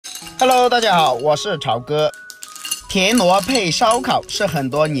Hello， 大家好，我是朝哥。田螺配烧烤是很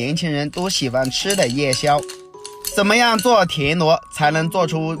多年轻人都喜欢吃的夜宵。怎么样做田螺才能做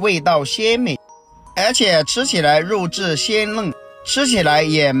出味道鲜美，而且吃起来肉质鲜嫩，吃起来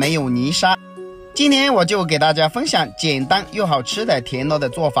也没有泥沙？今天我就给大家分享简单又好吃的田螺的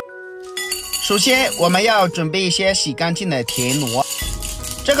做法。首先，我们要准备一些洗干净的田螺。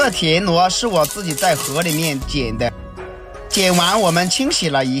这个田螺是我自己在河里面捡的。捡完我们清洗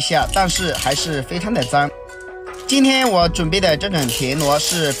了一下，但是还是非常的脏。今天我准备的这种田螺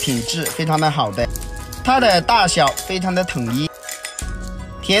是品质非常的好的，它的大小非常的统一。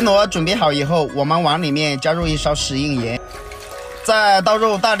田螺准备好以后，我们往里面加入一勺食用盐，再倒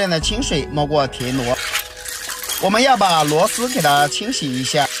入大量的清水没过田螺。我们要把螺丝给它清洗一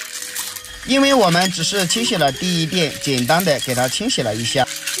下，因为我们只是清洗了第一遍，简单的给它清洗了一下。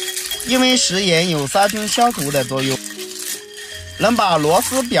因为食盐有杀菌消毒的作用，能把螺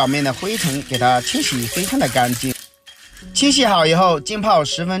丝表面的灰尘给它清洗非常的干净。清洗好以后浸泡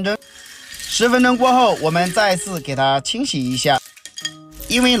10分钟，10分钟过后我们再次给它清洗一下。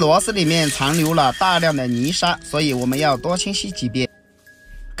因为螺丝里面残留了大量的泥沙，所以我们要多清洗几遍。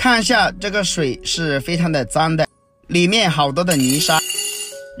看一下这个水是非常的脏的，里面好多的泥沙。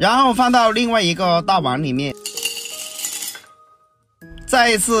然后放到另外一个大碗里面，再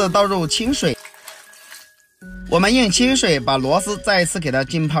一次倒入清水。我们用清水把螺丝再一次给它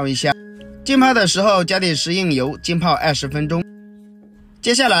浸泡一下，浸泡的时候加点食用油，浸泡20分钟。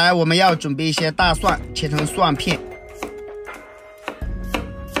接下来我们要准备一些大蒜，切成蒜片，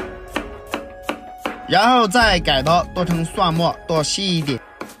然后再改刀剁成蒜末，剁细一点。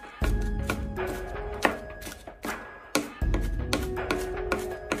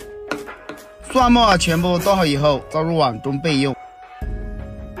蒜末全部剁好以后，倒入碗中备用。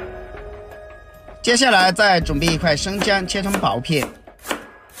接下来再准备一块生姜，切成薄片，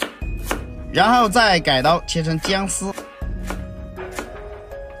然后再改刀切成姜丝，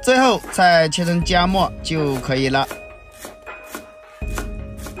最后再切成姜末就可以了。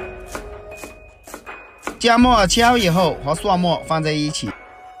姜末切好以后和蒜末放在一起，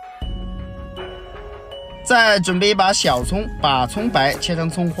再准备一把小葱，把葱白切成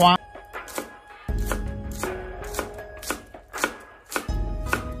葱花，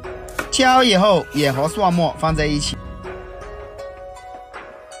切好以后也和蒜末放在一起。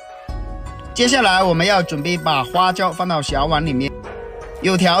接下来我们要准备把花椒放到小碗里面，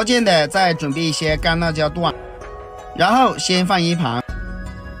有条件的再准备一些干辣椒段，然后先放一旁。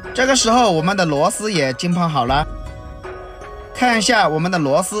这个时候我们的螺丝也浸泡好了，看一下我们的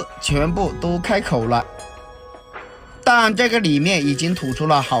螺丝全部都开口了，但这个里面已经吐出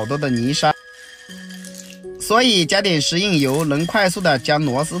了好多的泥沙，所以加点食用油能快速的将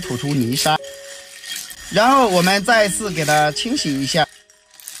螺丝吐出泥沙。然后我们再次给它清洗一下，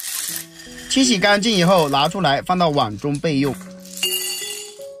清洗干净以后拿出来放到碗中备用。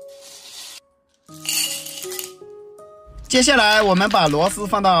接下来我们把螺丝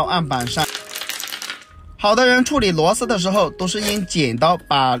放到案板上。好多人处理螺丝的时候都是用剪刀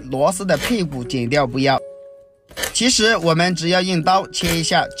把螺丝的屁股剪掉不要，其实我们只要用刀切一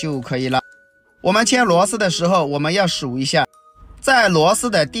下就可以了。我们切螺丝的时候我们要数一下，在螺丝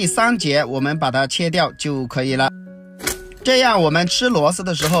的第3节我们把它切掉就可以了，这样我们吃螺丝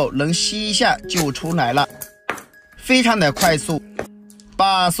的时候能吸一下就出来了，非常的快速。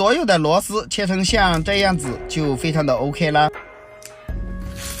把所有的螺丝切成像这样子就非常的 OK 了。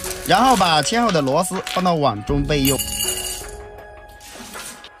然后把切好的螺丝放到碗中备用。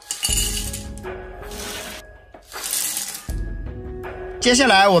接下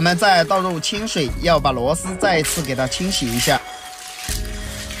来我们再倒入清水，要把螺丝再一次给它清洗一下，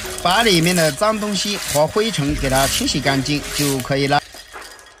把里面的脏东西和灰尘给它清洗干净就可以了。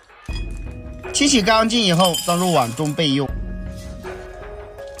清洗干净以后倒入碗中备用。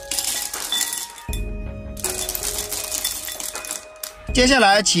接下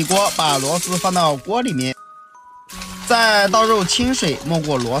来起锅，把螺丝放到锅里面，再倒入清水没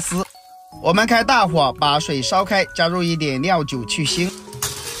过螺丝。我们开大火把水烧开，加入一点料酒去腥，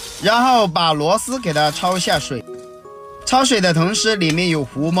然后把螺丝给它焯下水。焯水的同时里面有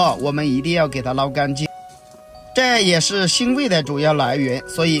糊沫，我们一定要给它捞干净，这也是腥味的主要来源，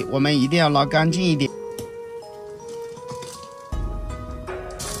所以我们一定要捞干净一点。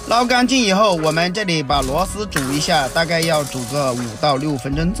捞干净以后，我们这里把螺丝煮一下，大概要煮个5到6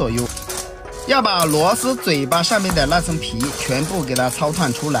分钟左右。要把螺丝嘴巴上面的那层皮全部给它焯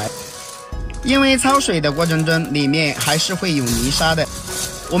烫出来，因为焯水的过程中里面还是会有泥沙的。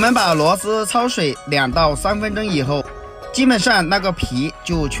我们把螺丝焯水2到3分钟以后，基本上那个皮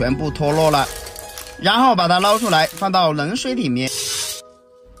就全部脱落了，然后把它捞出来放到冷水里面，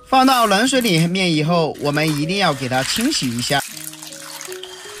放到冷水里面以后，我们一定要给它清洗一下。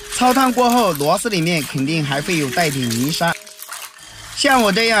焯烫过后，螺丝里面肯定还会有带点泥沙，像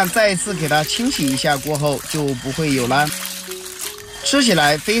我这样再一次给它清洗一下过后就不会有了，吃起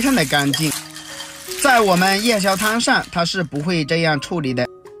来非常的干净。在我们夜宵摊上它是不会这样处理的。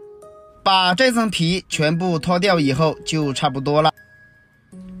把这层皮全部脱掉以后就差不多了，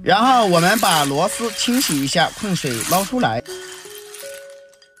然后我们把螺丝清洗一下，控水捞出来，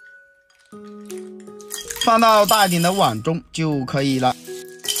放到大一点的碗中就可以了。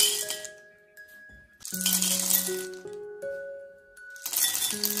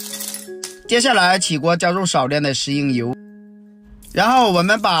接下来起锅加入少量的食用油，然后我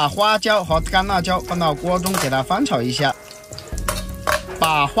们把花椒和干辣椒放到锅中给它翻炒一下，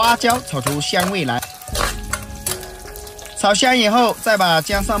把花椒炒出香味来。炒香以后，再把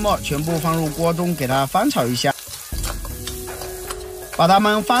姜蒜末全部放入锅中给它翻炒一下，把它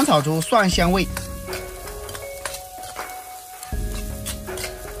们翻炒出蒜香味。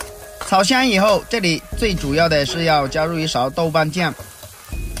炒香以后，这里最主要的是要加入一勺豆瓣酱，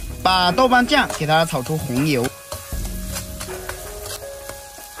把豆瓣酱给它炒出红油。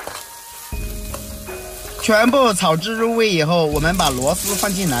全部炒至入味以后，我们把螺丝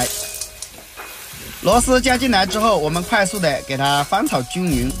放进来。螺丝加进来之后，我们快速的给它翻炒均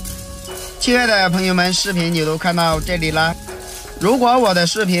匀。亲爱的朋友们，视频你都看到这里了，如果我的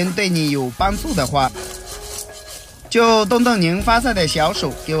视频对你有帮助的话，就动动您发财的小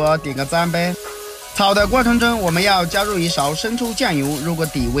手，给我点个赞呗。炒的过程中，我们要加入一勺生抽酱油入个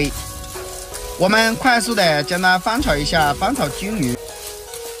底味，我们快速的将它翻炒一下，翻炒均匀。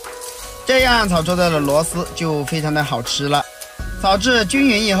这样炒出来的螺丝就非常的好吃了。炒至均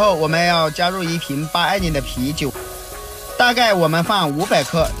匀以后，我们要加入一瓶8年的啤酒，大概我们放500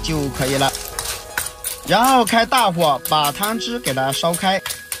克就可以了。然后开大火把汤汁给它烧开，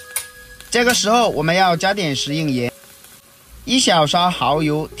这个时候我们要加点食用盐，1小勺蚝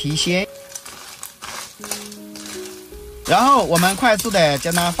油提鲜，然后我们快速的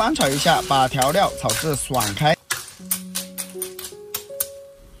将它翻炒一下，把调料炒至爽开。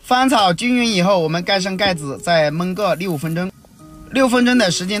翻炒均匀以后，我们盖上盖子，再焖个6分钟。6分钟的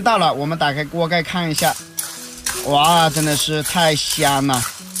时间到了，我们打开锅盖看一下，哇，真的是太香了！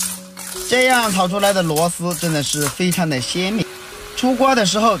这样炒出来的螺丝真的是非常的鲜美。出锅的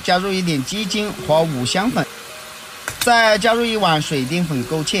时候加入一点鸡精和五香粉，再加入1碗水淀粉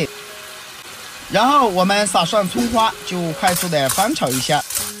勾芡，然后我们撒上葱花，就快速的翻炒一下。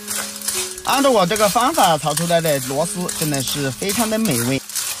按照我这个方法炒出来的螺丝真的是非常的美味，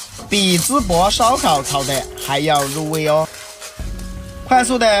比淄博烧烤炒的还要入味哦。快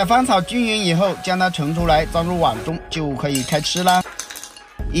速的翻炒均匀以后，将它盛出来装入碗中就可以开吃啦。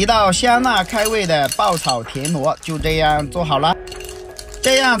一道香辣开胃的爆炒田螺就这样做好了。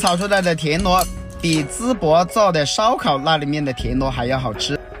这样炒出来的田螺比淄博做的烧烤那里面的田螺还要好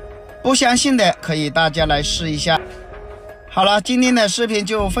吃，不相信的可以大家来试一下。好了，今天的视频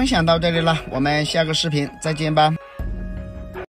就分享到这里了，我们下个视频再见吧。